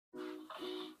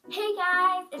Hey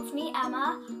guys, it's me,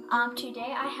 Emma.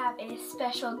 Today I have a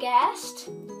special guest,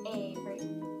 Avery.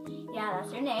 Yeah,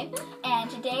 that's her name. And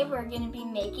today we're going to be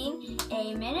making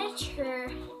a miniature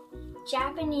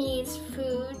Japanese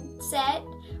food set.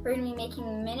 We're going to be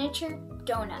making miniature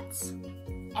donuts,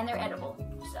 and they're edible.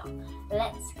 So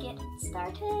let's get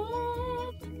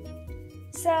started.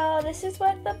 So this is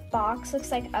what the box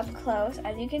looks like up close.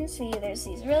 As you can see, there's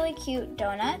these really cute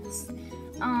donuts.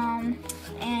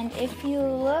 And if you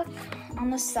look on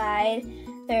the side,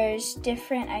 there's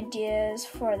different ideas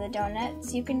for the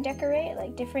donuts you can decorate,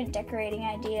 like different decorating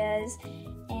ideas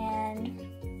and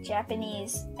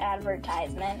Japanese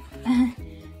advertisement,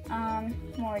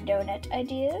 more donut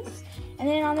ideas. And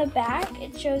then on the back,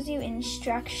 it shows you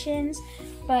instructions,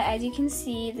 but as you can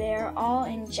see, they're all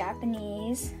in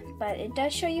Japanese, but it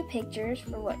does show you pictures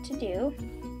for what to do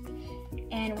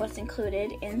and what's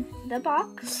included in the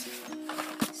box.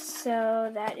 So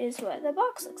that is what the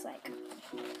box looks like.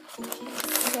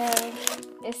 So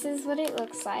this is what it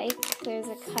looks like. There's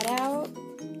a cutout,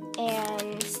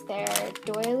 and there are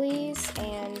doilies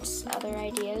and other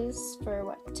ideas for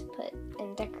what to put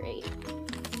and decorate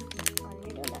on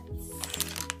your donuts.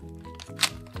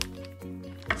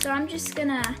 So I'm just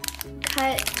gonna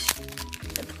cut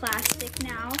the plastic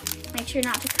now. Make sure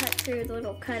not to cut through the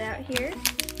little cutout here.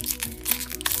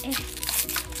 And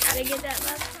gotta get that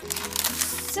last one.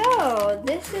 So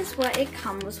this is what it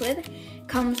comes with. It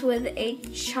comes with a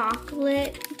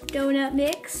chocolate donut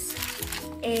mix,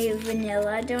 a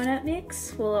vanilla donut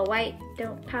mix, well, a white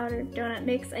powdered donut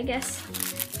mix, I guess,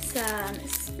 some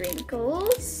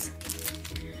sprinkles.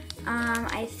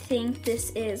 I think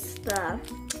this is the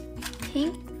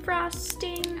pink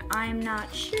frosting. I'm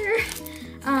not sure.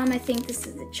 I think this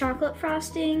is the chocolate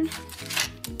frosting,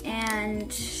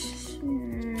 and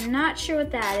not sure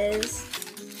what that is.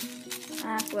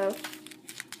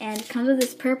 And it comes with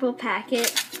this purple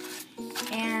packet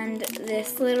and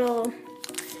this little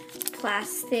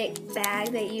plastic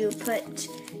bag that you put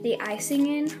the icing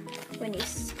in when you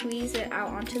squeeze it out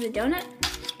onto the donut.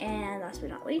 And last but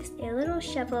not least, a little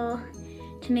shovel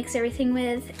to mix everything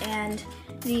with, and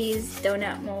these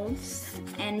donut molds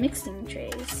and mixing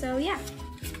trays. So yeah.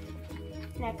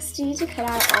 Next, you need to cut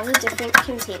out all the different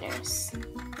containers.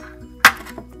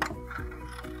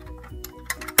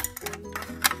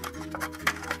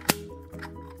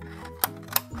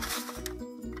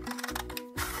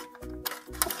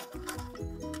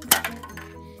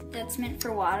 That's meant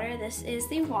for water. This is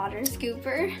the water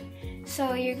scooper.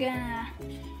 So you're gonna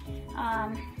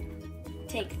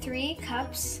take 3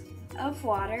 cups of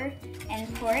water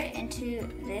and pour it into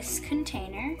this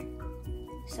container.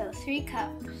 So 3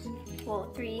 cups,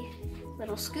 well, 3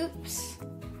 little scoops.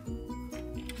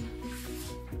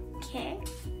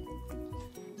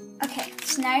 Okay,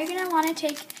 so now you're gonna wanna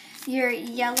take your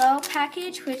yellow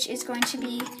package, which is going to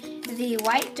be the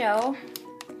white dough.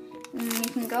 And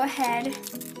you can go ahead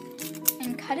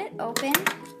and cut it open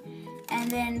and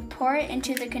then pour it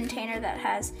into the container that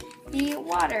has the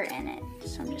water in it.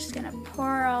 So I'm just gonna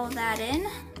pour all of that in.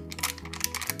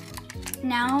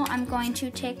 Now I'm going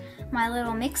to take my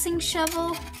little mixing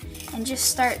shovel and just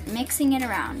start mixing it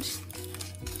around.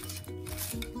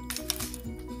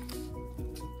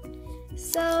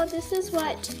 So this is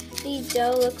what the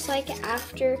dough looks like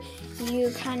after you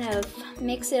kind of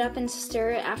mix it up and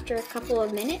stir it after a couple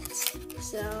of minutes.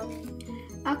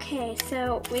 Okay,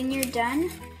 so when you're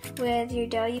done with your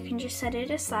dough, you can just set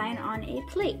it aside on a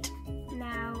plate.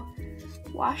 Now,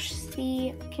 wash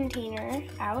the container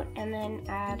out and then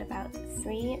add about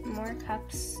 3 more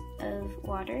cups of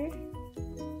water.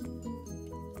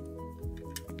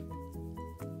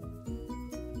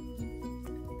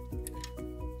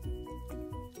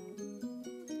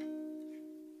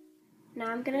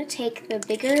 Now I'm gonna take the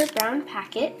bigger brown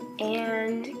packet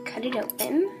and cut it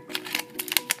open.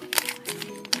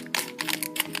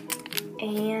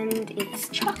 And it's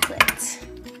chocolate.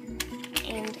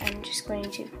 And I'm just going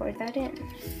to pour that in.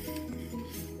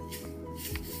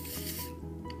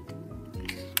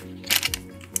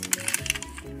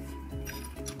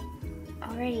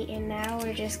 Alrighty, and now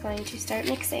we're just going to start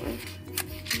mixing.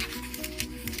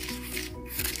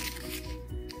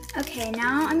 Okay,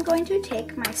 now I'm going to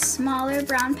take my smaller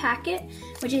brown packet,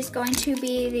 which is going to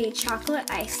be the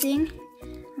chocolate icing.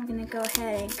 I'm gonna go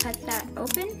ahead and cut that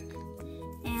open,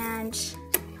 and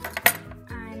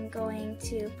I'm going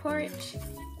to pour it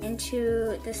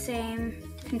into the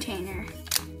same container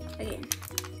again.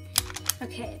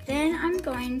 Okay, then I'm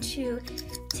going to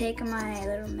take my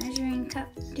little measuring cup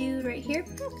dude right here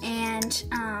and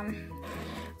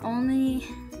only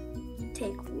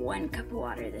take 1 cup of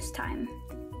water this time.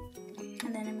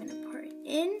 And then I'm gonna pour it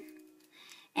in,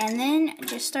 And then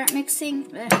just start mixing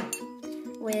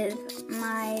with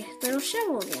my little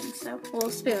shovel again. So, little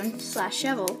spoon /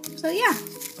 shovel. So yeah.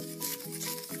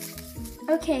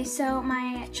 Okay, so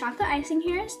my chocolate icing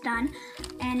here is done.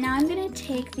 And now I'm gonna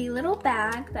take the little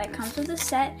bag that comes with the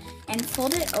set and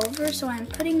fold it over so when I'm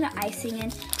putting the icing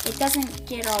in, it doesn't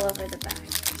get all over the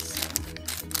bag.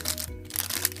 So,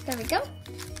 there we go.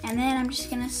 And then I'm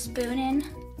just gonna spoon in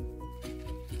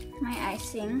my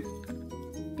icing.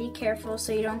 Be careful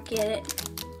so you don't get it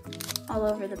all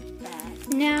over the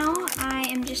bag. Now I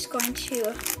am just going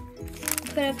to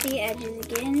put up the edges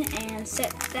again and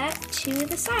set that to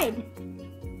the side.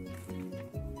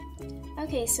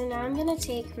 Okay, so now I'm gonna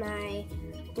take my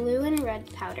blue and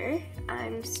red powder.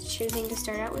 I'm choosing to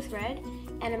start out with red,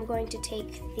 and I'm going to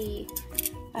take the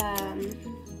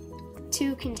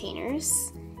 2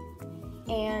 containers,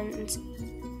 and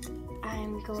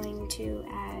I'm going to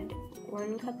add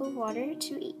 1 cup of water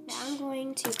to each. Now I'm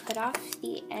going to cut off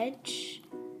the edge,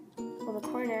 well, the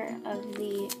corner of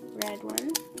the red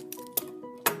one,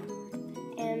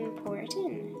 and pour it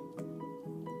in.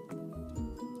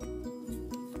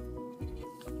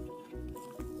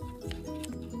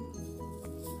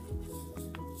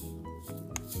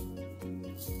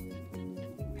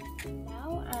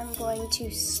 Now I'm going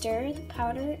to stir the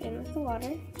powder in with the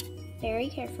water very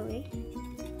carefully.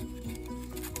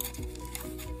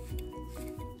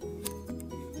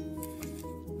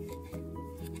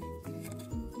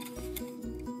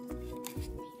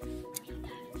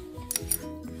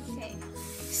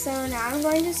 So now I'm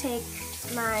going to take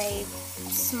my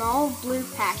small blue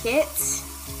packet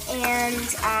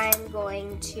and I'm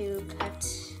going to cut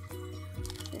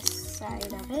this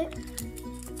side of it,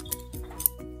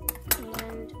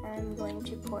 and I'm going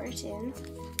to pour it in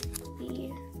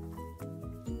the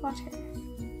water.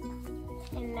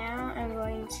 And now I'm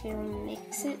going to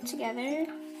mix it together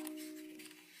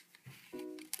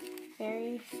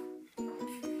very,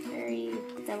 very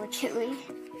delicately.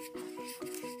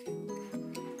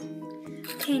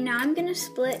 Okay, now I'm gonna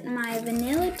split my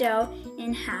vanilla dough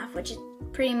in half, which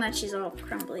pretty much is all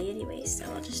crumbly anyway, so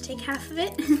I'll just take half of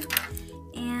it.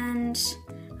 And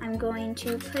I'm going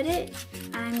to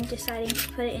I'm deciding to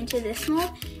put it into this mold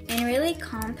and really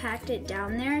compact it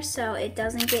down there so it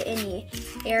doesn't get any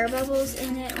air bubbles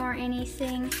in it or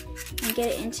anything, and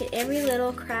get it into every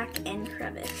little crack and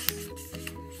crevice.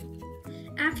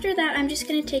 After that, I'm just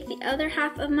gonna take the other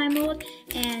half of my mold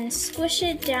and squish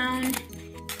it down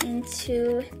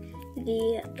into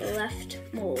the left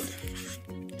mold.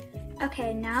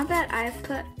 Okay, now that I've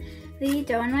put the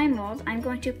dough in my mold, I'm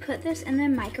going to put this in the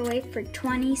microwave for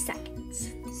 20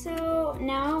 seconds. So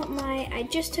now I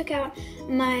just took out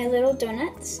my little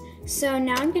donuts. So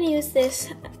now I'm gonna use this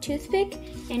toothpick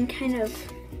and kind of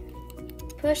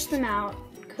push them out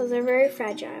because they're very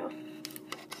fragile.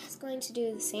 Just going to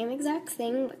do the same exact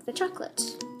thing with the chocolate.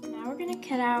 Now we're gonna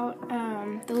cut out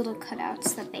the little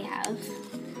cutouts that they have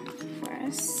for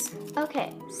us.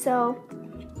 Okay, so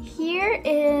here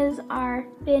is our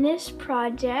finished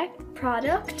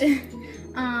product.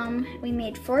 We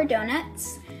made 4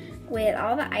 donuts with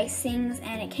all the icings,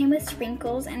 and it came with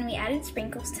sprinkles, and we added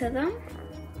sprinkles to them.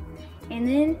 And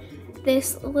then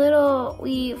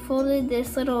we folded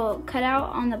this little cutout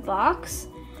on the box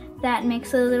that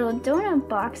makes a little donut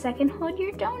box that can hold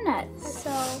your donuts.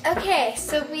 Okay,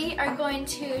 so we are going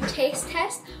to taste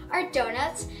test our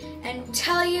donuts and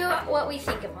tell you what we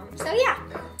think of them. So yeah,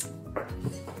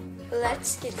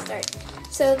 let's get started.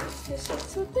 So this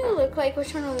is what they look like.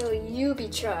 Which one will you be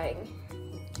trying?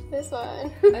 This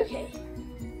one. Okay,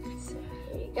 so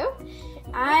here you go.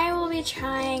 I will be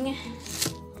trying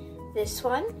this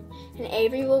one, and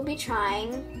Avery will be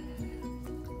trying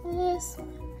this one.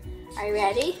 Are you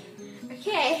ready?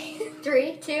 Okay,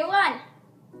 3, 2, 1.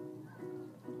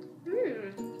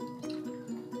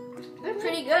 They're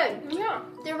pretty good. Yeah.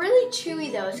 They're really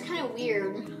chewy though. It's kind of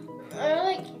weird. They're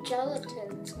like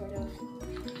gelatin, sort of.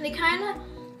 They kind of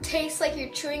taste like you're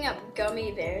chewing up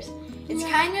gummy bears. It's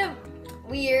kind of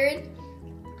weird,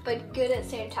 but good at the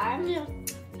same time. Yeah.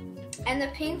 And the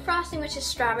pink frosting, which is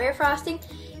strawberry frosting,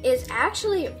 is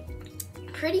actually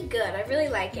pretty good. I really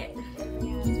like it.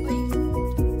 Yeah, it's pretty good.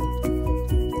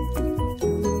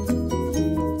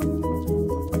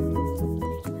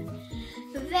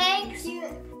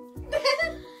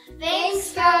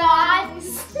 Thanks for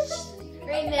watching.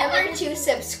 Remember to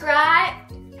subscribe.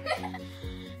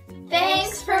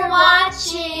 Thanks for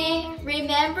watching.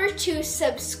 Remember to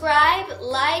subscribe,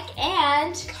 like,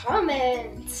 and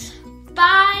comment.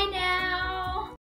 Bye now.